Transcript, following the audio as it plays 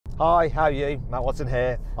Hi, how are you? Matt Watson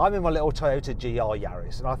here. I'm in my little Toyota GR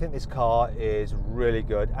Yaris and I think this car is really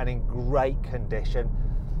good and in great condition.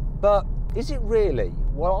 But is it really?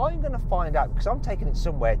 Well, I'm going to find out because I'm taking it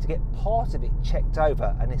somewhere to get part of it checked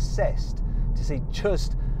over and assessed to see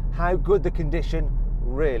just how good the condition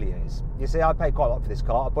really is. You see, I paid quite a lot for this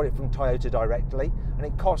car. I bought it from Toyota directly and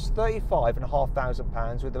it costs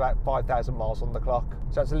 £35,500 with about 5,000 miles on the clock.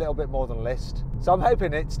 So it's a little bit more than list. So I'm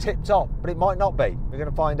hoping it's tip top, but it might not be. We're going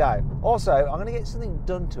to find out. Also, I'm going to get something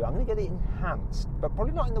done to it. I'm going to get it enhanced, but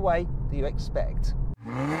probably not in the way that you expect.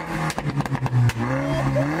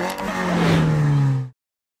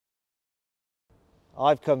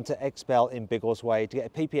 I've come to Expel in Biggleswade to get a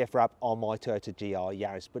PPF wrap on my Toyota GR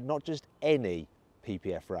Yaris, but not just any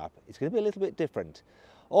PPF wrap. It's going to be a little bit different.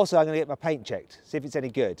 Also, I'm going to get my paint checked, see if it's any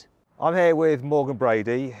good. I'm here with Morgan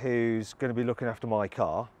Brady, who's going to be looking after my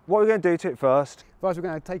car. What are we going to do to it first? First, we're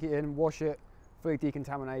going to take it in, wash it, fully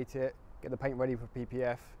decontaminate it, get the paint ready for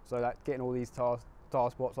PPF, so that getting all these tar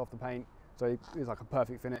spots off the paint, so it's like a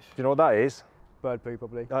perfect finish. Do you know what that is? Bird poo,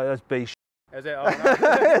 probably. That's bee shit. Is it? Oh,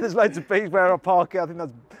 no. There's loads of bees where I park it. I think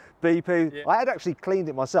that's bee poo. Yeah. I had actually cleaned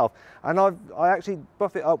it myself, and I actually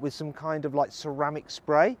buff it up with some kind of like ceramic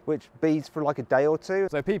spray, which beads for like a day or two.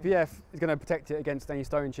 So PPF is going to protect it against any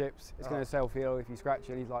stone chips. It's going to self-heal if you scratch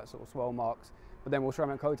any like sort of swirl marks. But then we'll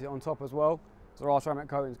ceramic coat it on top as well. So our ceramic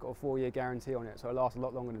coating's got a 4-year guarantee on it, so it lasts a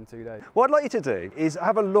lot longer than 2 days. What I'd like you to do is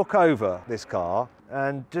have a look over this car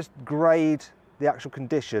and just grade the actual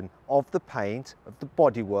condition of the paint, of the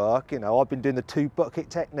bodywork. You know, I've been doing the 2-bucket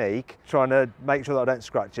technique, trying to make sure that I don't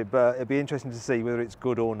scratch it, but it'd be interesting to see whether it's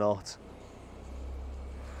good or not.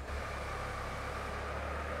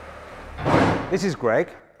 This is Greg,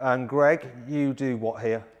 and Greg, you do what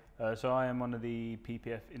here? So I am one of the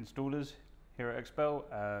PPF installers here at Expel,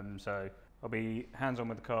 so I'll be hands-on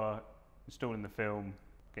with the car, installing the film,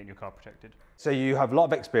 getting your car protected. So you have a lot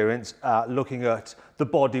of experience looking at the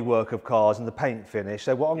bodywork of cars and the paint finish.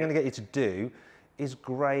 So what I'm going to get you to do is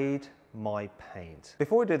grade my paint.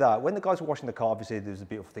 Before we do that, when the guys were washing the car, obviously there's a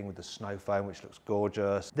beautiful thing with the snow foam, which looks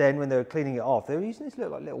gorgeous. Then when they were cleaning it off, they were using this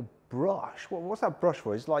little brush. What's that brush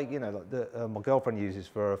for? It's like, you know, like the, my girlfriend uses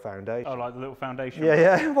for a foundation. Oh, like the little foundation Yeah,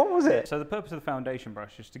 brush. yeah. What was it? So the purpose of the foundation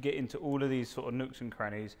brush is to get into all of these sort of nooks and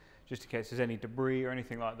crannies, just in case there's any debris or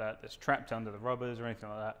anything like that that's trapped under the rubbers or anything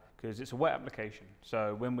like that, because it's a wet application.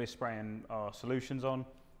 So when we're spraying our solutions on,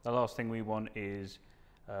 the last thing we want is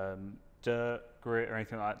dirt, grit or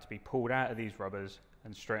anything like that to be pulled out of these rubbers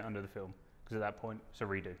and straight under the film, because at that point it's a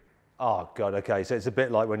redo. Oh God, okay, so it's a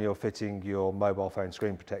bit like when you're fitting your mobile phone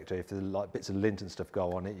screen protector. If the like bits of lint and stuff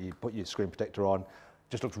go on it, you put your screen protector on,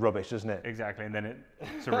 just looks rubbish, doesn't it? Exactly, and then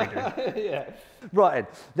it's a redo. Yeah. Right,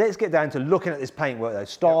 let's get down to looking at this paintwork though.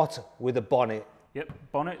 Start with the bonnet. Yep,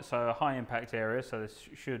 bonnet, so a high impact area, so this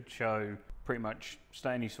should show pretty much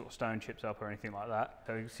any sort of stone chips up or anything like that.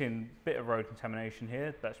 So you've seen a bit of road contamination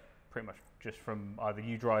here. That's pretty much just from either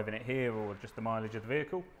you driving it here or just the mileage of the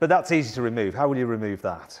vehicle. But that's easy to remove. How will you remove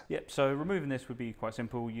that? Yep, so removing this would be quite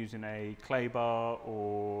simple using a clay bar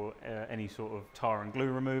or any sort of tar and glue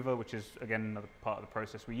remover, which is again another part of the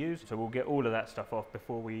process we use. So we'll get all of that stuff off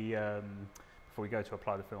before we go to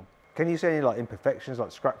apply the film. Can you see any like imperfections,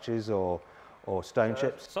 like scratches or stone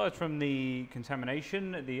chips? Aside from the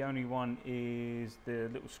contamination, the only one is the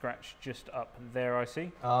little scratch just up there I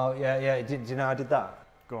see. Oh yeah, yeah. Do you know how I did that?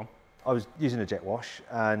 Go on. I was using a jet wash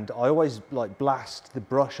and I always like blast the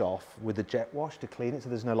brush off with the jet wash to clean it so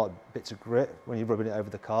there's no like bits of grit when you're rubbing it over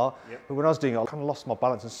the car. Yep. But when I was doing it, I kind of lost my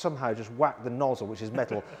balance and somehow just whacked the nozzle, which is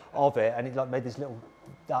metal, of it, and it like made this little,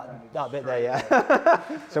 that bit there, yeah.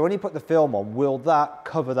 So when you put the film on, will that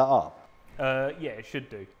cover that up? Yeah, it should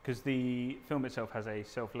do, because the film itself has a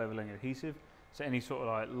self-leveling adhesive, so any sort of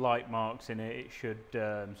like light marks in it, it should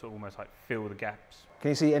sort of almost like fill the gaps. Can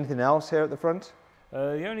you see anything else here at the front?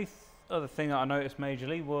 The only other thing that I noticed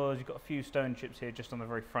majorly was you've got a few stone chips here just on the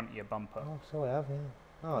very front of your bumper. Oh, so I have,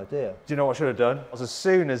 yeah. Oh dear. Do you know what I should have done? As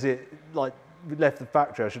soon as it like left the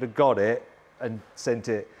factory, I should have got it and sent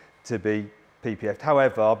it to be PPF'd.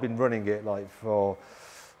 However, I've been running it like for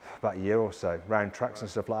about a year or so, round tracks and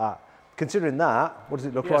stuff like that. Considering that, what does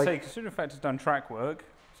it look like? So considering the fact it's done track work,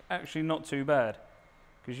 it's actually not too bad.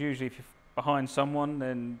 Because usually if you're behind someone,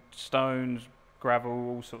 then stones, gravel,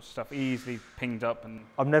 all sorts of stuff easily pinged up. And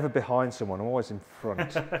I'm never behind someone, I'm always in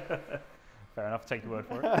front. Fair enough, take your word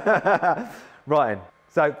for it. Right,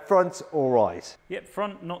 so front's all right. Yep,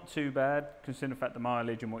 front not too bad, considering the fact the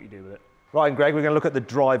mileage and what you do with it. Right, and Greg, we're going to look at the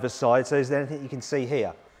driver's side. So is there anything you can see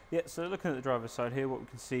here? Yeah, so looking at the driver's side here, what we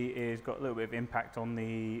can see is got a little bit of impact on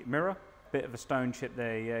the mirror. Bit of a stone chip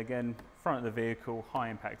there, yeah, again, front of the vehicle, high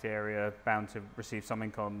impact area, bound to receive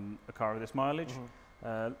something on a car of this mileage.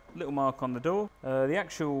 Little mark on the door. The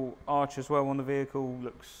actual arch as well on the vehicle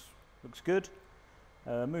looks good.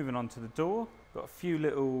 Moving on to the door, got a few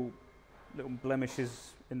little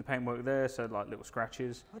blemishes in the paintwork there, so like little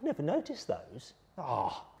scratches. I'd never noticed those.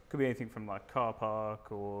 Oh. Could be anything from like car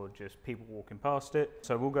park or just people walking past it.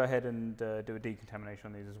 So we'll go ahead and do a decontamination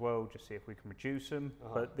on these as well, just see if we can reduce them.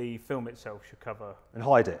 But the film itself should cover... And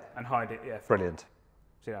hide it? And hide it, yeah. Brilliant. So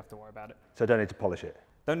you don't have to worry about it. So I don't need to polish it?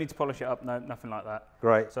 Don't need to polish it up, no, nothing like that.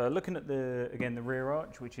 Great. So looking at the rear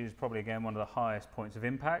arch, which is probably again one of the highest points of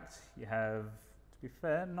impact, you have, to be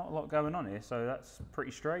fair, not a lot going on here, so that's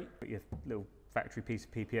pretty straight. Got your little factory piece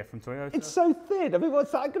of PPF from Toyota. It's so thin. I mean,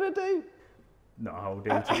 what's that going to do? Not a whole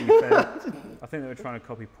deal, to be fair. I think they were trying to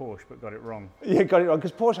copy Porsche, but got it wrong. Yeah, got it wrong,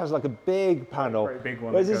 because Porsche has like a big panel. Very big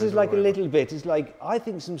one. Whereas this is like a little bit. It's like, I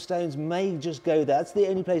think some stones may just go there. That's the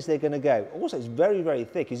only place they're going to go. Also, it's very, very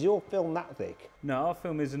thick. Is your film that thick? No, our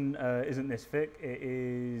film isn't this thick. It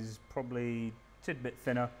is probably a tidbit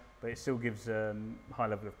thinner, but it still gives a high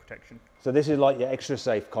level of protection. So this is like your extra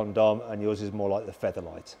safe condom, and yours is more like the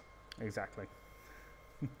Featherlight. Exactly.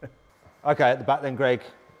 Okay, at the back then, Greg.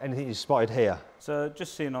 Anything you spotted here? So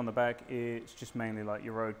just seeing on the back, it's just mainly like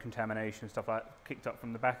your road contamination, stuff like that, kicked up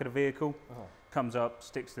from the back of the vehicle, comes up,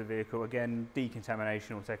 sticks to the vehicle. Again,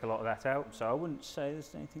 decontamination will take a lot of that out. So I wouldn't say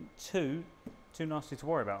there's anything too nasty to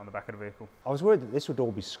worry about on the back of the vehicle. I was worried that this would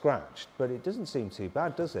all be scratched, but it doesn't seem too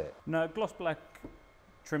bad, does it? No, gloss black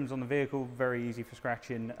trims on the vehicle, very easy for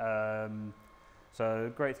scratching. So the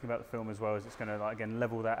great thing about the film as well is it's going to, like, again,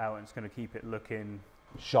 level that out and it's going to keep it looking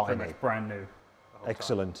shiny, brand new.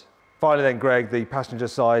 Excellent. Finally then, Greg, the passenger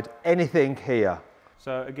side, anything here?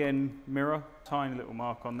 So again, mirror, tiny little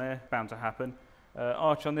mark on there, bound to happen.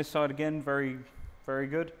 Arch on this side again, very, very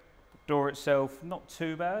good. Door itself, not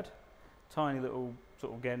too bad. Tiny little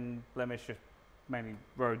sort of, again, blemish, just mainly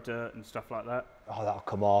road dirt and stuff like that. Oh, that'll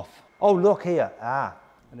come off. Oh, look here, ah.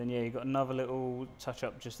 And then, yeah, you've got another little touch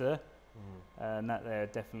up just there. And that there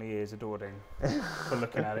definitely is a door ding for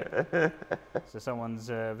looking at it. So someone's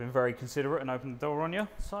been very considerate and opened the door on you.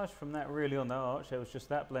 Aside from that, really on the arch, there was just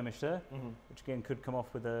that blemish there, which again could come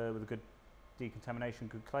off with a good decontamination,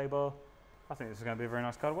 good clay bar. I think this is going to be a very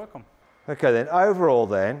nice car to work on. Okay then, overall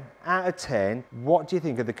then, out of 10, what do you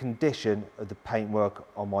think of the condition of the paintwork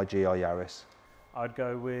on my GR Yaris? I'd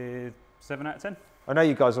go with 7 out of 10. I know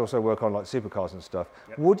you guys also work on like supercars and stuff.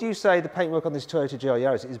 Yep. Would you say the paintwork on this Toyota GR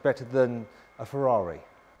Yaris is better than a Ferrari?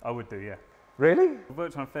 I would do, yeah. Really? I've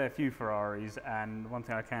worked on a fair few Ferraris, and one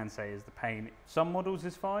thing I can say is the paint, some models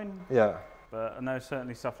is fine. Yeah. But I know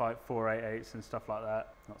certainly stuff like 488s and stuff like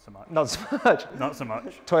that, not so much. Not so much? Not so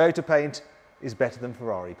much. Toyota paint is better than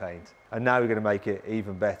Ferrari paint. And now we're going to make it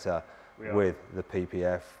even better with the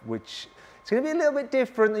PPF, which it's going to be a little bit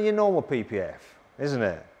different than your normal PPF, isn't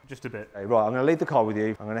it? Just a bit. Okay, right, I'm going to leave the car with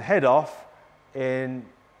you. I'm going to head off in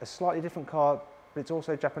a slightly different car, but it's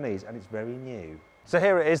also Japanese and it's very new. So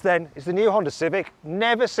here it is then. It's the new Honda Civic.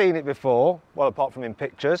 Never seen it before, well, apart from in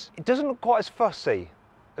pictures. It doesn't look quite as fussy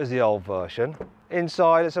as the old version.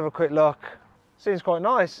 Inside, let's have a quick look. Seems quite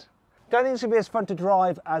nice. Don't think it's going to be as fun to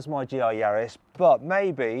drive as my GR Yaris, but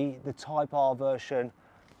maybe the Type R version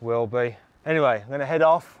will be. Anyway, I'm going to head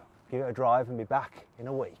off, give it a drive and be back in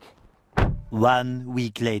a week. 1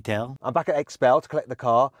 week later. I'm back at Expel to collect the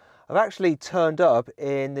car. I've actually turned up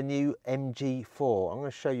in the new MG4. I'm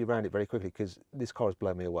going to show you around it very quickly because this car has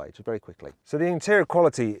blown me away, just very quickly. So the interior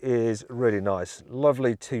quality is really nice.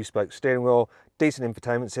 Lovely 2-spoke steering wheel, decent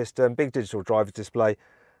infotainment system, big digital driver's display,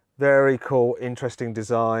 very cool, interesting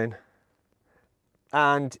design.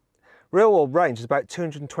 And real world range is about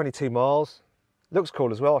 222 miles. Looks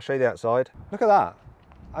cool as well, I'll show you the outside. Look at that.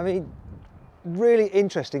 I mean, really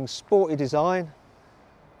interesting, sporty design.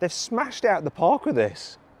 They've smashed out the park with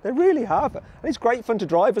this. They really have. And it's great fun to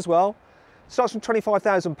drive as well. It starts from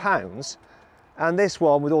 £25,000. And this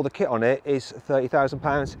one, with all the kit on it, is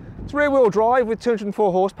 £30,000. It's rear wheel drive with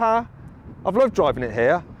 204 horsepower. I've loved driving it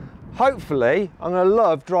here. Hopefully, I'm gonna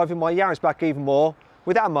love driving my Yaris back even more.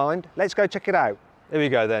 With that in mind, let's go check it out. Here we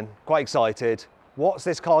go then, quite excited. What's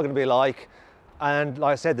this car gonna be like? And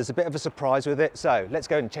like I said, there's a bit of a surprise with it. So let's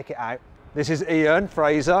go and check it out. This is Ian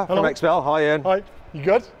Fraser from Expel. Hi, Ian. Hi, you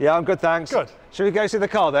good? Yeah, I'm good, thanks. Good. Should we go see the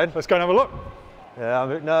car then? Let's go and have a look. Yeah, I'm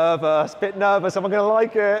a bit nervous. Am I going to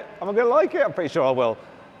like it? Am I going to like it? I'm pretty sure I will.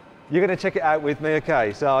 You're going to check it out with me,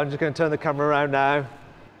 okay? So I'm just going to turn the camera around now.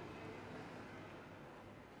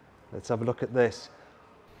 Let's have a look at this.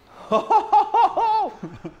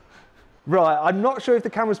 Right, I'm not sure if the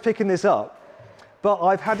camera's picking this up, but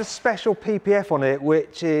I've had a special PPF on it,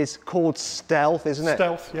 which is called Stealth, isn't it?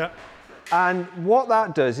 Stealth, yeah. And what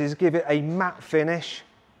that does is give it a matte finish.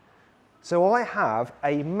 So I have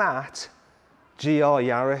a matte GR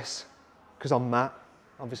Yaris, because I'm matte.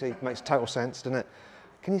 Obviously, it makes total sense, doesn't it?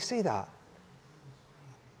 Can you see that?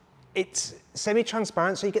 It's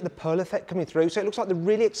semi-transparent, so you get the pearl effect coming through. So it looks like the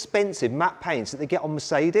really expensive matte paints that they get on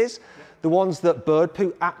Mercedes, the ones that bird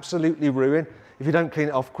poo absolutely ruin if you don't clean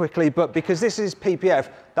it off quickly. But because this is PPF,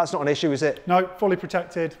 that's not an issue, is it? No, fully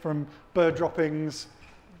protected from bird droppings,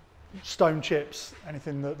 stone chips,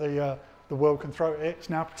 anything that the world can throw at it. It's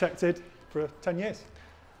now protected for 10 years.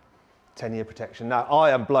 10-year protection. Now,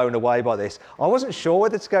 I am blown away by this. I wasn't sure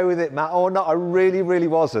whether to go with it, Matt, or not. I really, really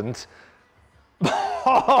wasn't.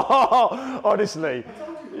 Honestly.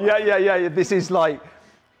 Yeah. This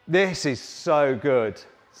is so good.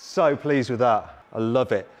 So pleased with that. I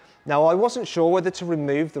love it. Now, I wasn't sure whether to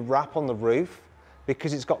remove the wrap on the roof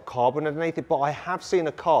because it's got carbon underneath it, but I have seen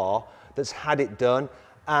a car that's had it done.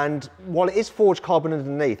 And while it is forged carbon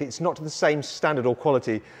underneath, it's not to the same standard or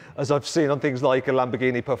quality as I've seen on things like a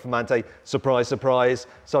Lamborghini Performante, surprise, surprise.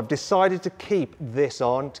 So I've decided to keep this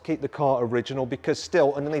on, to keep the car original, because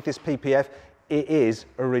still underneath this PPF, it is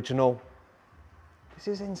original. This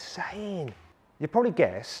is insane. You probably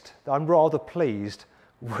guessed that I'm rather pleased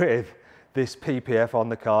with this PPF on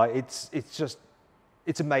the car. It's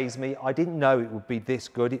amazed me. I didn't know it would be this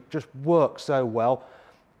good. It just works so well.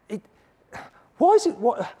 Why is it,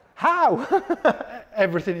 how?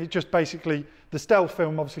 Everything, it just basically, the Stealth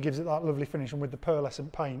film obviously gives it that lovely finish, and with the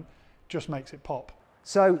pearlescent paint, just makes it pop.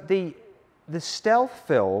 So the Stealth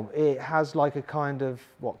film, it has like a kind of,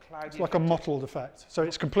 It's like a mottled effect. So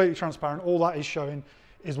it's completely transparent. All that is showing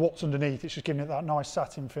is what's underneath. It's just giving it that nice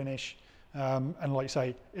satin finish. And like you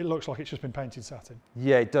say, it looks like it's just been painted satin.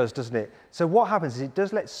 Yeah, it does, doesn't it? So what happens is it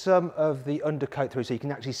does let some of the undercoat through so you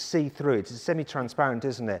can actually see through it. It's semi-transparent,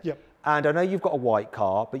 isn't it? Yep. And I know you've got a white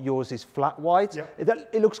car, but yours is flat white. Yep.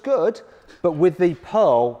 It looks good, but with the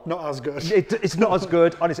pearl... Not as good. It's not as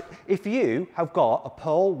good, honestly. If you have got a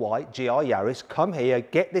pearl white GR Yaris, come here,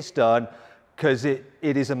 get this done, because it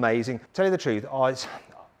is amazing. Tell you the truth, I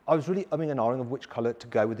was really umming and ahhing of which colour to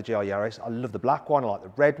go with the GR Yaris. I love the black one, I like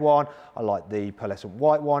the red one, I like the pearlescent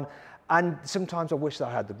white one, and sometimes I wish that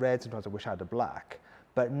I had the red, sometimes I wish I had the black.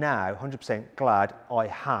 But now, 100% glad I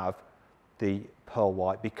have the pearl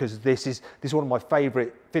white, because this is one of my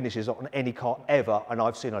favourite finishes on any car ever, and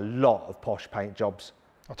I've seen a lot of posh paint jobs.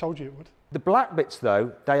 I told you it would. The black bits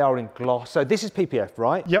though, they are in gloss. So this is PPF,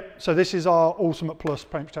 right? Yep, so this is our Ultimate Plus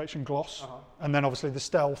paint protection gloss, and then obviously the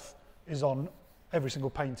Stealth is on every single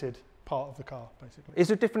painted part of the car, basically. Is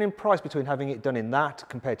there a difference in price between having it done in that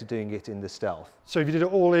compared to doing it in the Stealth? So if you did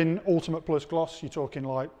it all in Ultimate Plus gloss, you're talking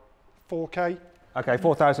like 4K. Okay,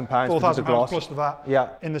 £4,000 £4,000 plus the VAT. Yeah.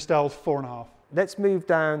 In the Stealth, 4.5. Let's move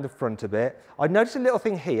down the front a bit. I noticed a little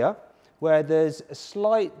thing here where there's a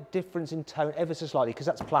slight difference in tone, ever so slightly, because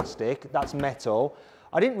that's plastic, that's metal.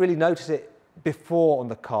 I didn't really notice it before on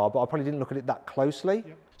the car, but I probably didn't look at it that closely.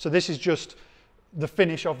 Yep. So this is just the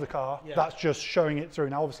finish of the car. Yeah. That's just showing it through.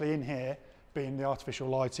 Now, obviously in here, being the artificial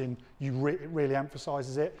lighting, it really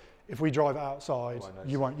emphasises it. If we drive it outside,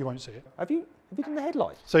 you won't see it. Have you done the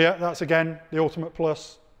headlights? So yeah, that's again, the Ultimate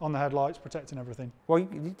Plus on the headlights, protecting everything. Well, you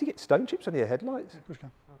need to get stone chips on your headlights. Yeah, of course you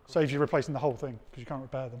can. Saves you replacing the whole thing, because you can't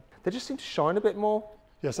repair them. They just seem to shine a bit more.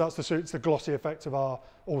 Yes, that's it's the glossy effect of our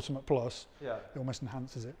Ultimate Plus. Yeah. It almost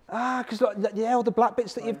enhances it. Ah, because all the black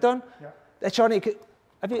bits that you've done, they're shiny.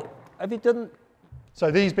 Have you done? So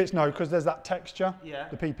these bits, no, because there's that texture. Yeah.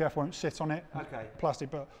 The PPF won't sit on it. Okay. Plastic,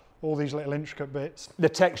 but all these little intricate bits. The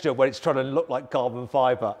texture where it's trying to look like carbon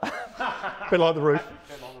fibre. Bit like the roof.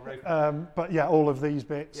 But yeah, all of these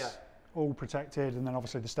bits, all protected, and then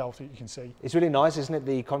obviously the Stealth that you can see. It's really nice, isn't it?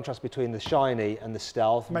 The contrast between the shiny and the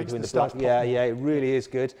Stealth. Makes between the Stealth black. Yeah, it really is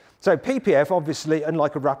good. So PPF, obviously,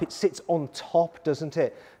 unlike a wrap, it sits on top, doesn't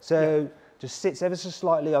it? So just sits ever so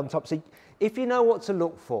slightly on top. So if you know what to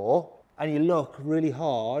look for, and you look really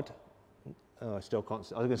hard, oh, I still can't.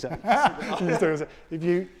 I was going to say. if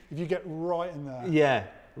you get right in there. Yeah,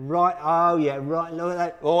 right. Oh, yeah, right. Look at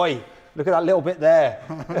that. Oi, look at that little bit there.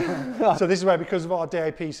 So this is where, because of our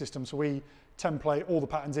DAP system, so we template all the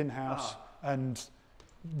patterns in-house, and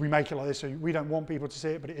we make it like this. So we don't want people to see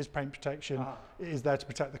it, but it is paint protection. It is there to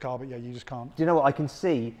protect the car, but yeah, you just can't. Do you know what? I can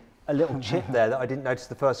see a little chip there that I didn't notice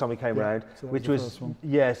the first time we came around, so which was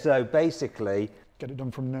so basically. Get it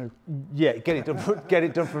done from new. Yeah, get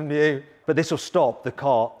it done from new. But this will stop the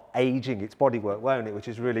car aging its bodywork, won't it? Which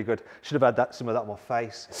is really good. Should have had some of that on my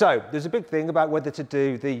face. So there's a big thing about whether to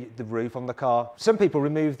do the roof on the car. Some people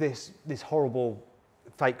remove this horrible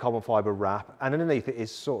fake carbon fibre wrap, and underneath it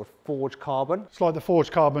is sort of forged carbon. It's like the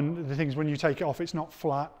forged carbon. The thing is, when you take it off, it's not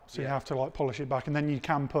flat, so you have to like polish it back, and then you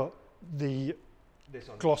can put the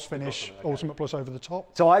gloss finish Ultimate Plus over the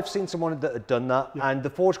top. So I've seen someone that had done that, and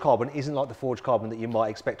the forged carbon isn't like the forged carbon that you might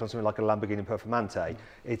expect on something like a Lamborghini Performante.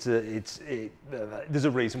 There's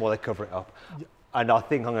a reason why they cover it up, and I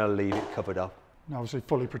think I'm going to leave it covered up. And obviously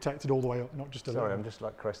fully protected all the way up, not just a little. Sorry, I'm just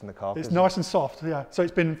like caressing the car. It's nice and soft, yeah. So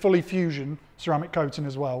it's been fully fusion ceramic coating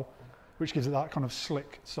as well, which gives it that kind of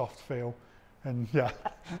slick, soft feel. And yeah.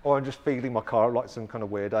 Or I'm just feeling my car like some kind of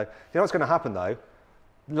weirdo. You know what's going to happen though?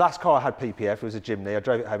 The last car I had PPF, it was a Jimny. I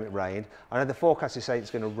drove it home, it rained. I know the forecast is saying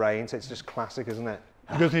it's going to rain, so it's just classic, isn't it?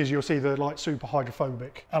 The good thing is you'll see the like super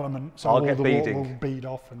hydrophobic element, so I'll all get the beading. water will bead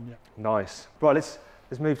off, and yeah. Nice. Right, let's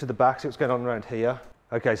move to the back, see what's going on around here.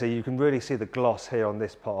 Okay, so you can really see the gloss here on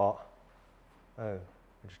this part. Oh,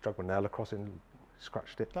 I just dragged my nail across it and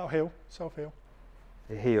scratched it. That'll heal, self-heal.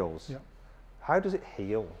 It heals. Yeah. How does it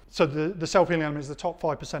heal? So the self-healing element is the top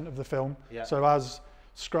 5% of the film. Yeah. So as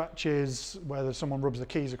scratches, whether someone rubs the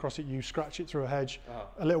keys across it, you scratch it through a hedge.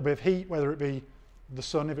 A little bit of heat, whether it be the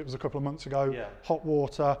sun, if it was a couple of months ago, hot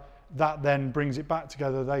water, that then brings it back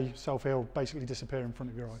together. They self-heal, basically disappear in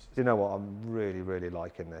front of your eyes. You know what, I'm really, really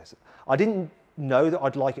liking this. I didn't know that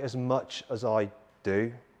I'd like it as much as I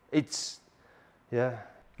do. It's, yeah.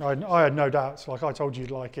 I had no doubts, like I told you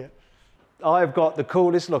you'd like it. I've got the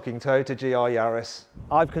coolest looking Toyota GR Yaris.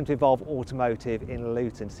 I've come to Evolve Automotive in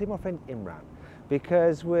Luton to see my friend Imran,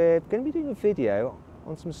 because we're going to be doing a video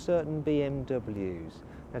on some certain BMWs.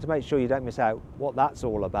 Now, to make sure you don't miss out what that's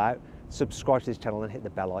all about, subscribe to this channel and hit the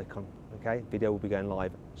bell icon, okay? Video will be going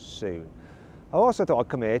live soon. I also thought I'd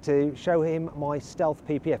come here to show him my Stealth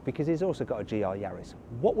PPF, because he's also got a GR Yaris.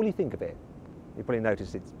 What will you think of it? You probably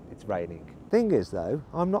noticed it's raining. Thing is though,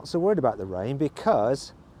 I'm not so worried about the rain,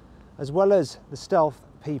 because as well as the Stealth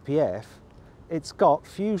PPF, it's got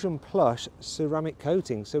Fusion Plus ceramic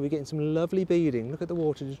coating, so we're getting some lovely beading. Look at the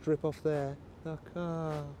water just drip off there. Look,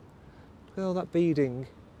 look at all that beading.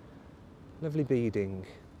 Lovely beading.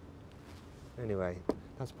 Anyway,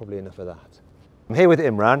 that's probably enough of that. I'm here with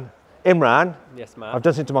Imran. Imran. Yes, ma'am. I've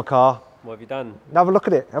done something to my car. What have you done? Now have a look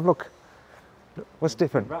at it. Have a look. What's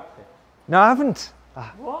different? Wrapped it. No, I haven't.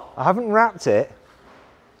 What? I haven't wrapped it.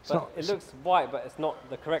 It looks white, but it's not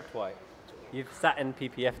the correct white. You've satin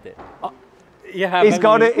PPF'd it. He's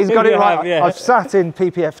got it. He's got it right. Yeah. I've satin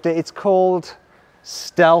PPF'd it. It's called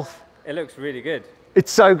Stealth. It looks really good.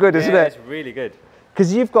 It's so good, isn't Yeah, it? it's really good.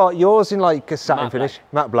 Because you've got yours in like a satin Matte finish,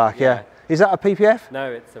 black. matte black. Yeah. Yeah. Is that a PPF?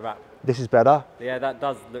 No, it's a wrap. This is better. Yeah, that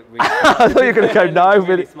does look really good. I thought you were going to go It no, looks but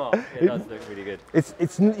really smart. It does look really good.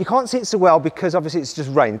 it's you can't see it so well because obviously it's just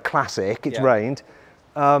rained. Classic. It's Yeah. rained.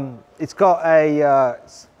 It's got a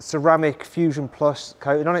ceramic Fusion Plus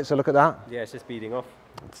coating on it. So look at that. Yeah, it's just beading off.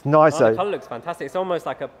 It's nice The though. colour looks fantastic. It's almost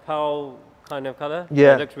like a pearl kind of colour.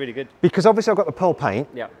 Yeah. It looks really good. Because obviously I've got the pearl paint.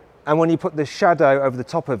 Yeah. And when you put the shadow over the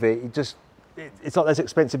top of it, it's like those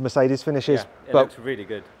expensive Mercedes finishes. Yeah, it but looks really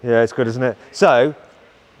good. yeah, it's good, isn't it? So,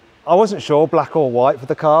 I wasn't sure, black or white for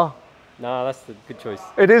the car. No, that's a good choice.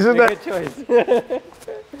 It is, isn't It's it? a good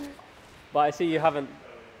choice. But I see you haven't.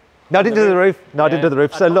 No, I didn't do the roof. No, I didn't do the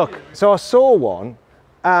roof. I So told look, you. so I saw one,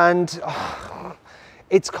 and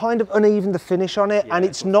it's kind of uneven, the finish on it, Yeah, and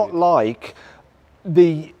it's it's not like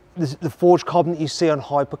the forged carbon that you see on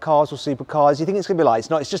hypercars or supercars. You think it's going to be like, it's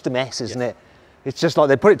not, it's just a mess, isn't it? It's just like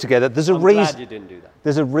they put it together. There's a I'm glad reason. you didn't do that.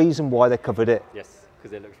 There's a reason why they covered it. Yes,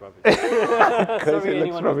 because it looks rubbish. Sorry, it looks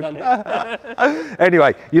anyone who's done it.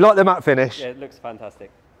 Anyway, you like the matte finish? Yeah, it looks fantastic.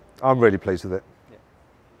 I'm really pleased with it. Yeah.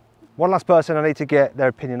 One last person I need to get their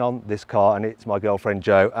opinion on this car, and it's my girlfriend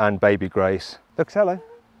Jo and baby Grace. Look, say hello.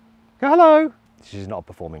 Go hello. She's not a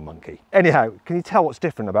performing monkey. Anyhow, can you tell what's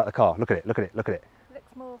different about the car? Look at it, look at it, look at it. It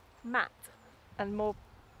looks more matte and more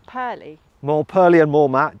pearly. More pearly and more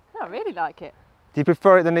matte. I really like it. Do you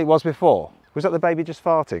prefer it than it was before? Was that the baby just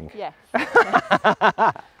farting? Yes.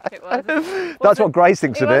 It was. That's what Grace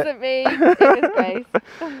thinks It of it. wasn't me, it was Grace.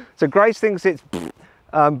 So Grace thinks it's...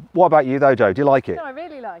 what about you though, Jo? Do you like it? No, I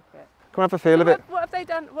really like it. Come have a feel of it. What have they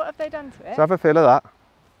done? What have they done to it? So have a feel of that.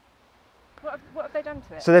 What have they done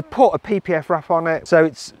to it? So they've put a PPF wrap on it, so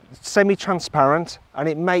it's semi-transparent and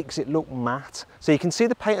it makes it look matte. So you can see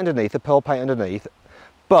the paint underneath, the pearl paint underneath,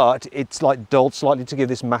 but it's like dulled slightly to give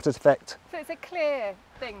this matte effect. So it's a clear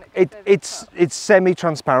thing that goes over the top. It's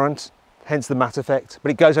semi-transparent, hence the matte effect, but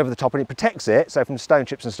it goes over the top and it protects it, so from stone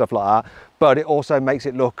chips and stuff like that, but it also makes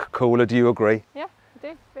it look cooler. Do you agree? Yeah, I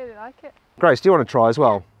do really like it. Grace, do you want to try as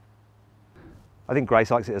well? I think Grace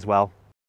likes it as well.